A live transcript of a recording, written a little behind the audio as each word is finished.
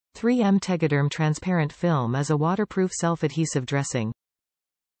3M Tegaderm transparent film is a waterproof self-adhesive dressing.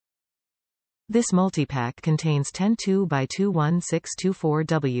 This multipack contains 10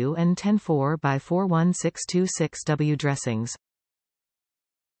 2x21624W and 10 4x41626W dressings.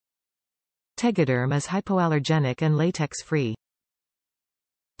 Tegaderm is hypoallergenic and latex-free.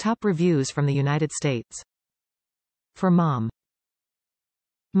 Top reviews from the United States. For mom.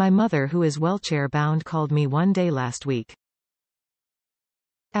 My mother, who is wheelchair bound, called me one day last week.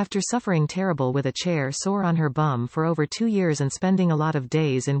 After suffering terrible with a chair sore on her bum for over 2 years and spending a lot of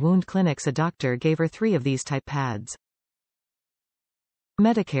days in wound clinics, a doctor gave her 3 of these type pads.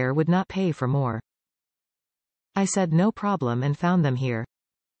 Medicare would not pay for more. I said no problem and found them here.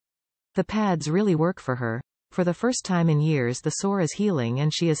 The pads really work for her. For the first time in years, the sore is healing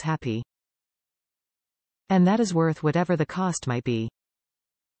and she is happy. And that is worth whatever the cost might be.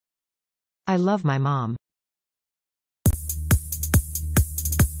 I love my mom.